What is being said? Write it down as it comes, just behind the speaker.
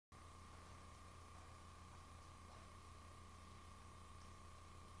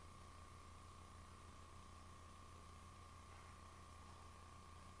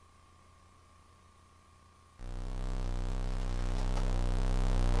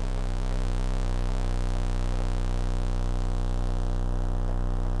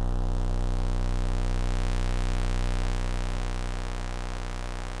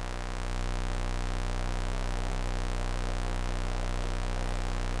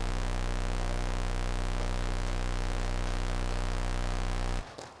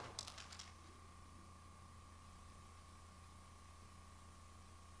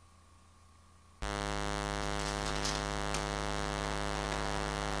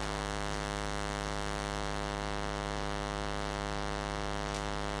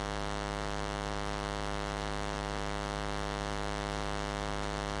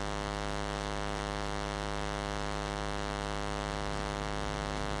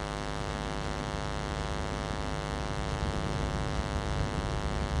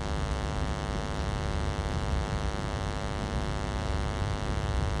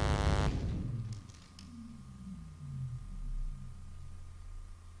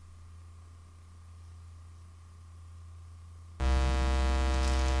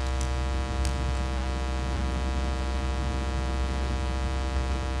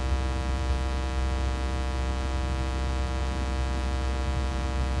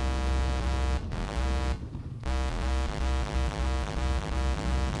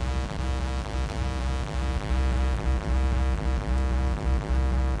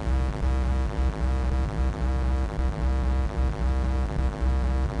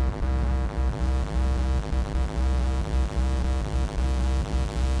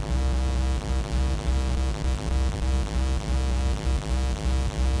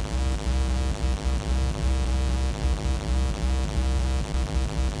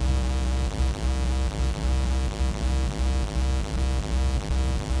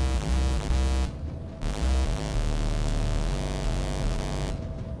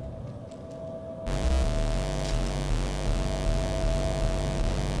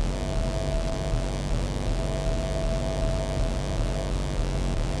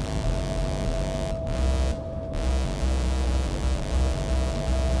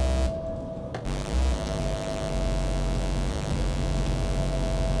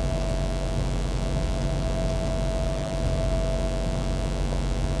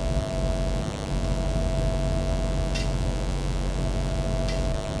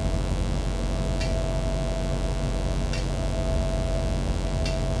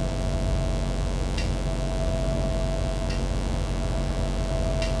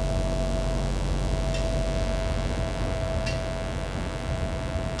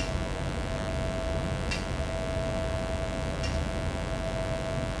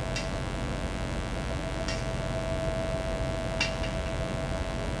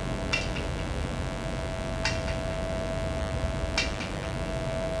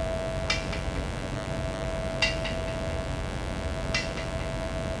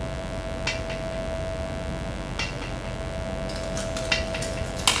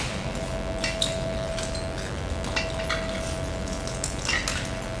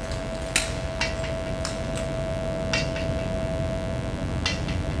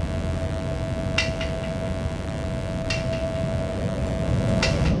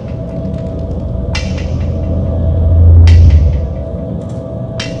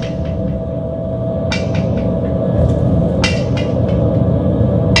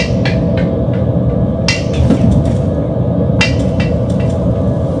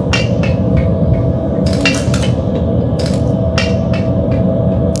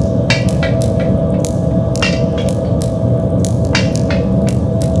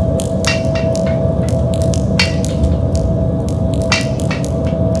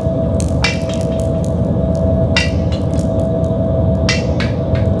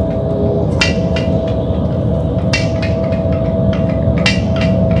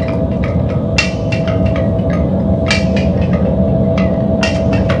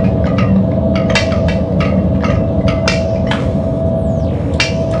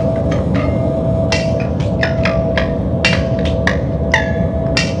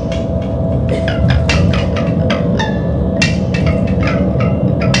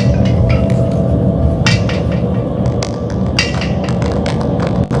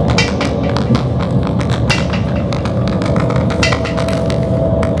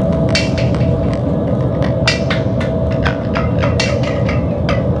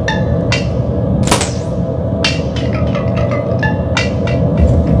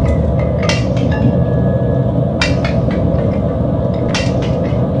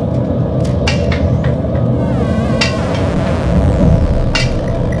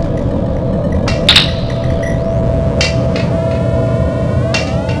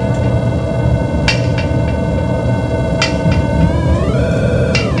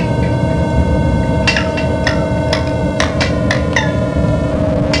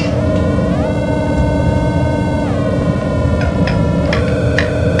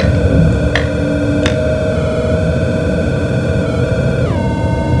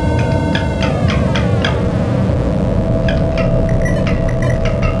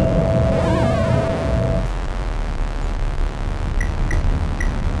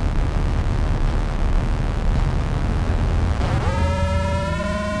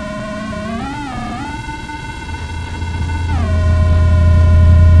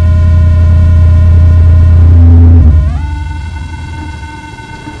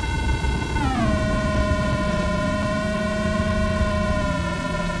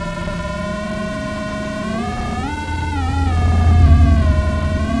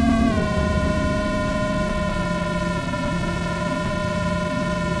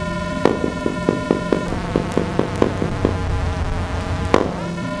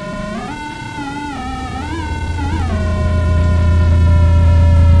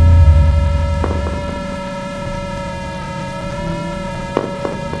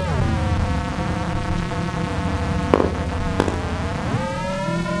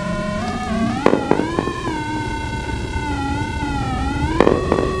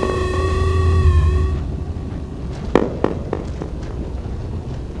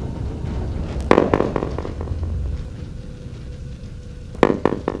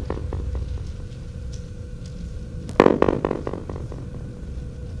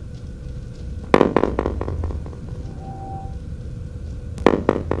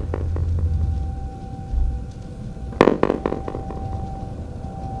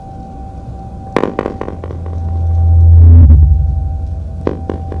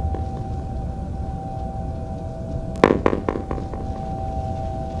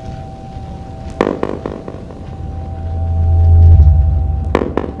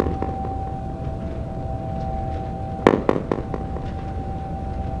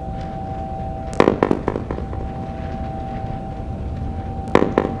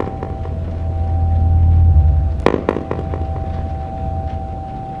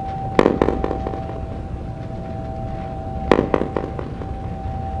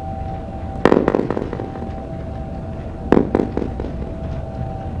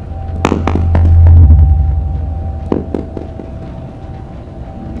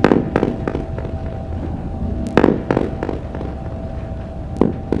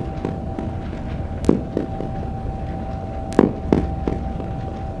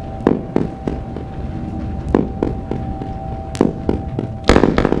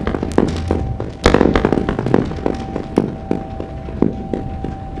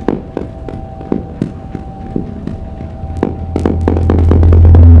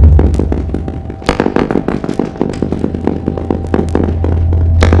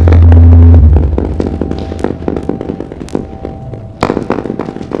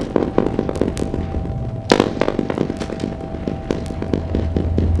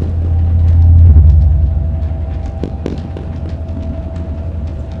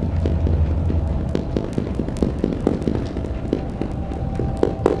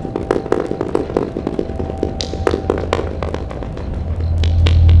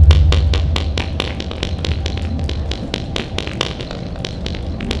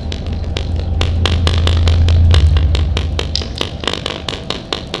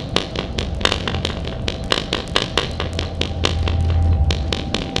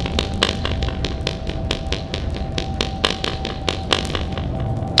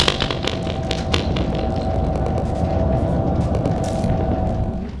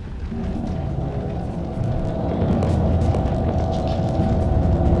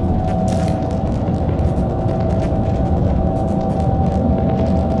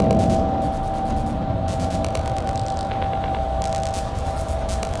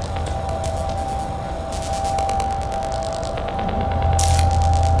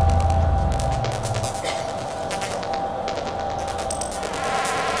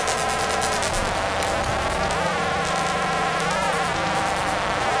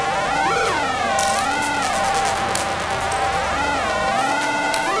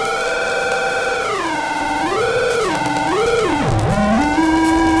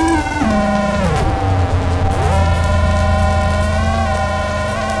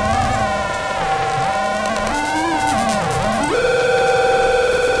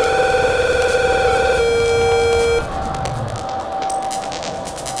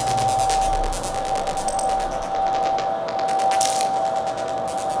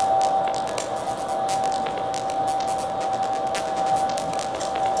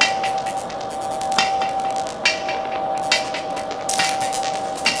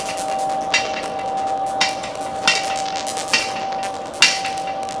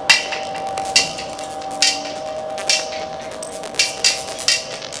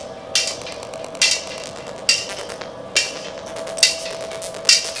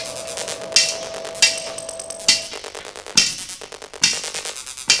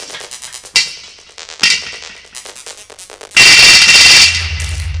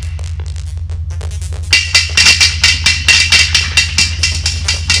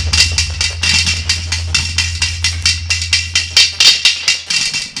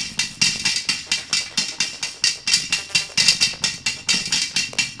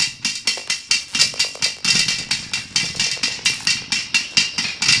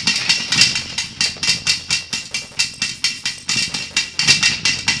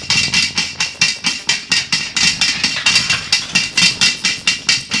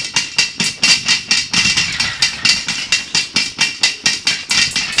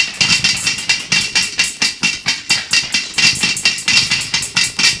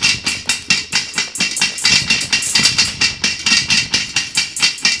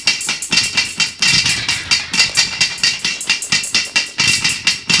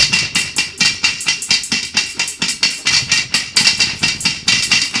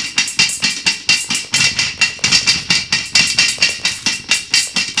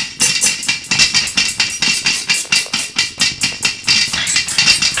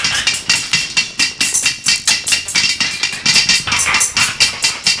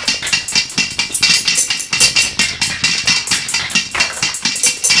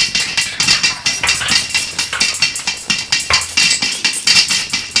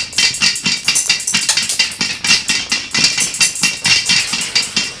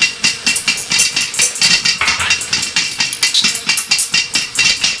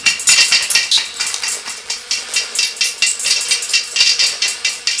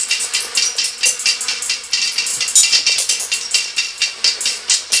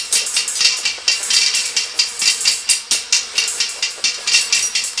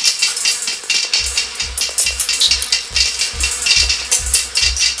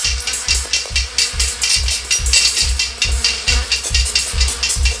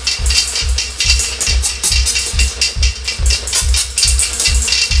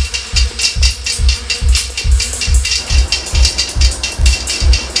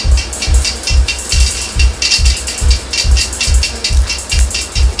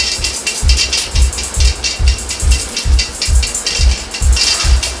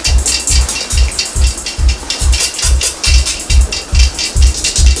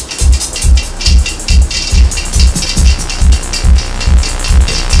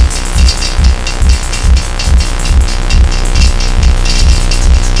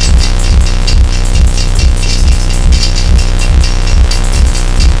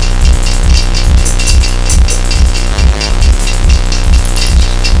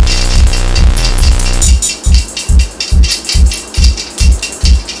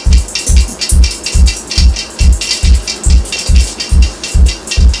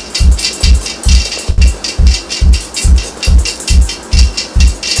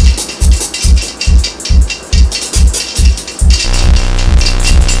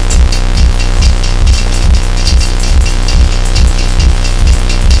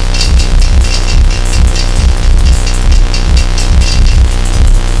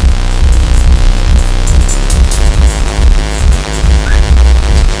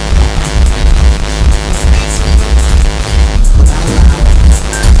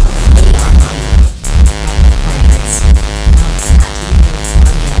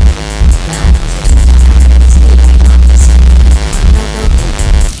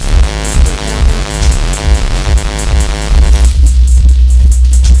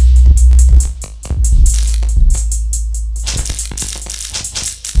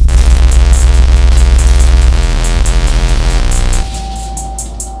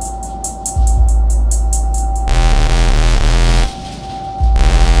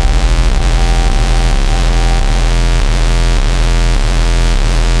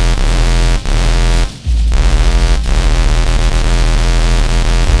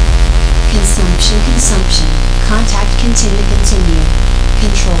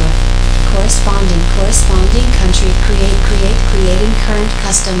creating current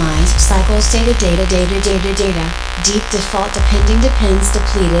customized cycles data deep default depends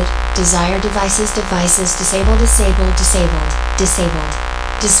depleted desired devices disable disabled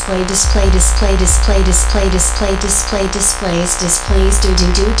displays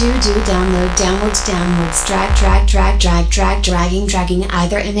download downwards dragging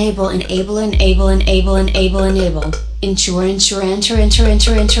either enabled ensure enter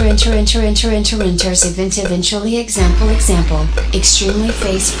eventually example extremely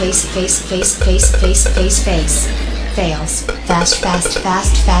face fails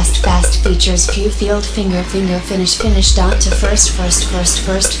fast features few field finger finish dot to first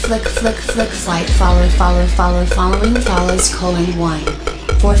flick flight following follows :1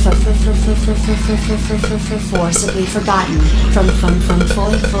 forcibly forgotten from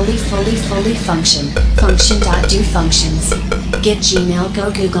fully function do functions get Gmail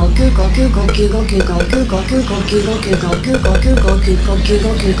go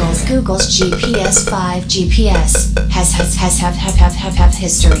Google's GPS has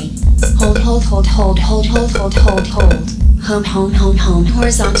history hold home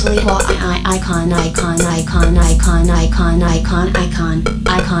horizontally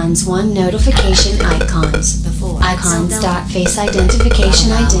icons one notification icons dot face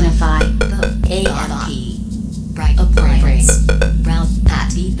identification identify AMP bright browse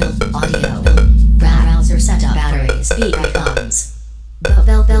at build audio browser setup batteries beat icons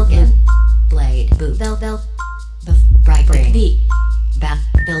bell blade boot bell bright beat back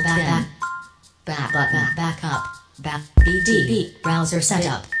build back back up back BD browser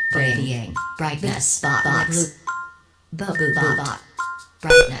setup being brightness bot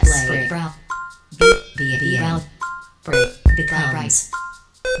brightness brow browse becomes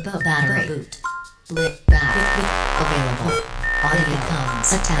battery boot back available audio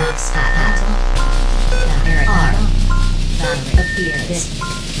comes attacks battery appears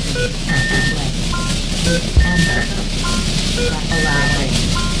amber allowing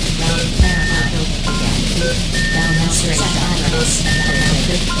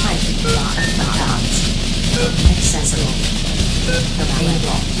accessible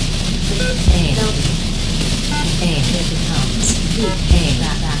available aim becomes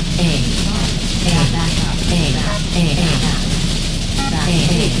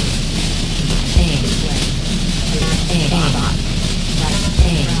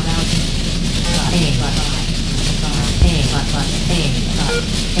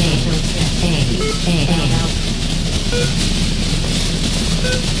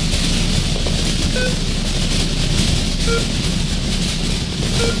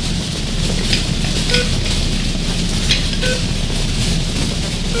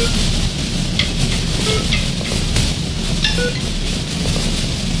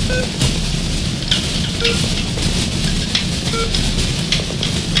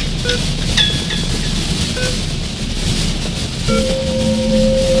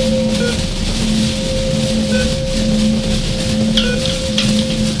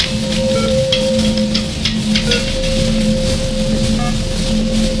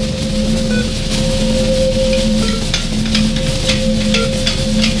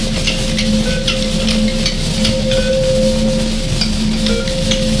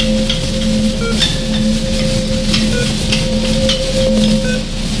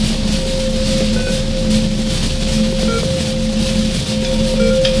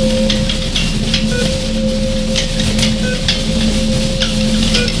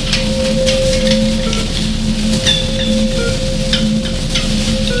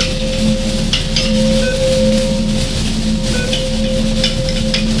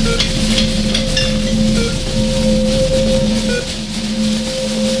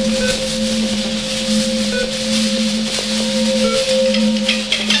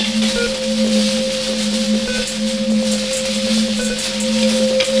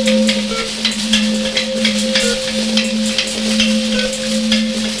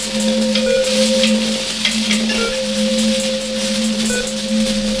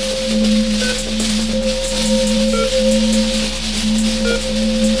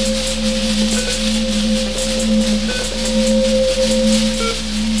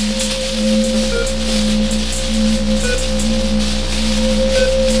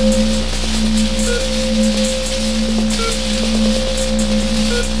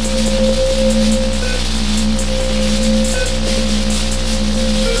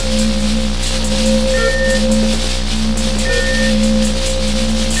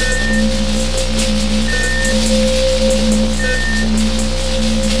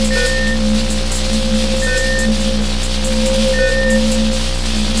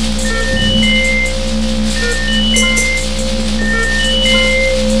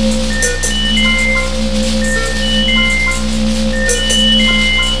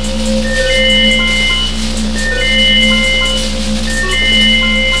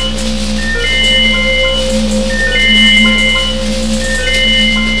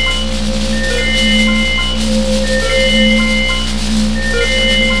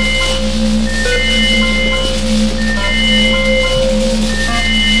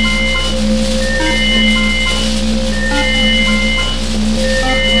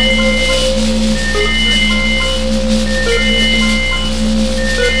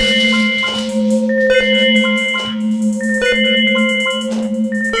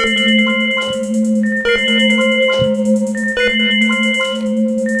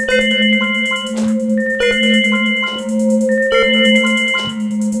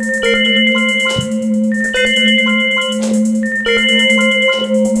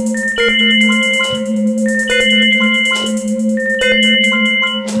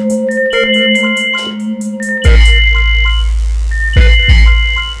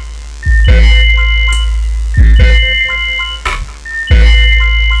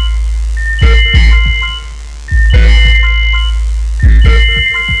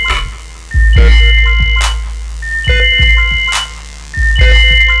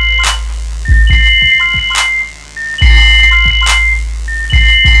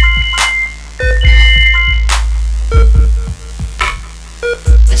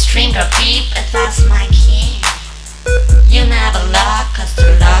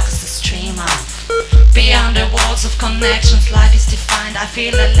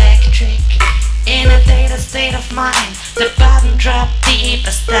feel electric in a data state of mind. The button dropped deep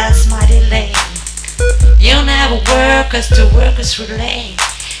as does my delay. You never work as two workers relate.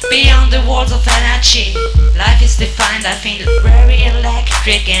 Beyond the walls of energy, life is defined. I feel very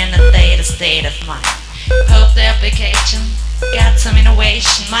electric in a data state of mind. Hope the application got some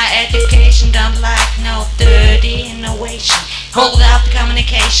innovation. My education don't like no dirty innovation. Hold up the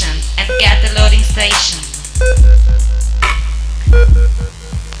communication and get the loading station.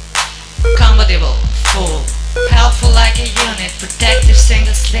 Comfortable, full, helpful like a unit, protective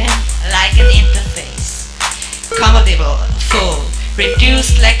single slim like an interface. Comfortable, full,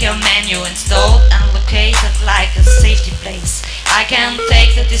 reduced like your menu, installed and located like a safety place. I can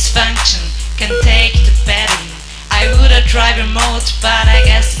take the dysfunction, can take the battery. I would try remote, but I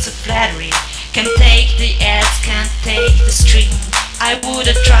guess it's a flattery. Can take the ads, can't take the stream. I would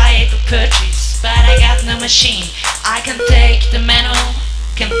try to purchase, but I got no machine. I can take the manual,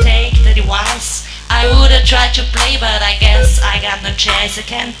 can take the device. I would try to play, but I guess I got no choice. I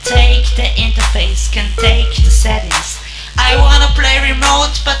can take the interface, can take the settings. I wanna play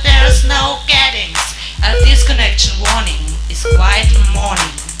remote, but there's no gettings. A disconnection warning is quite a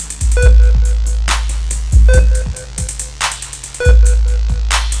morning.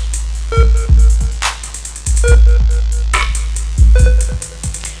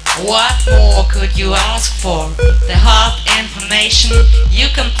 What more could you ask for? The hot information. You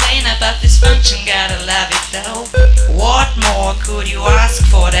complain about dysfunction, gotta love it though. What more could you ask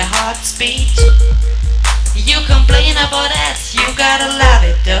for? The hot speed. You complain about that, you gotta love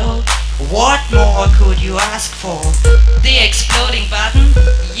it though. What more could you ask for? The exploding button.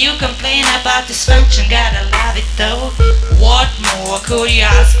 You complain about dysfunction, gotta love it though. What more could you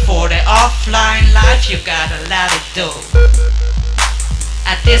ask for? The offline life, you gotta love it though.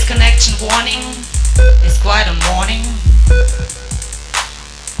 A disconnection warning is quite a morning.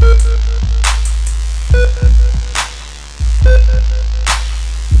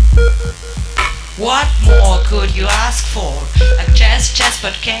 What more could you ask for? A chess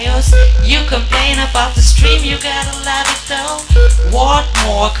but chaos. You complain about the stream, you gotta love it though. What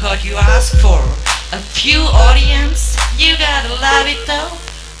more could you ask for? A few audience, you gotta love it though.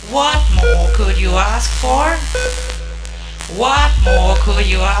 What more could you ask for? What more could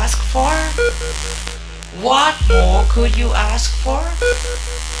you ask for? What more could you ask for?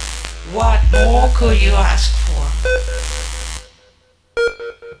 What more could you ask for?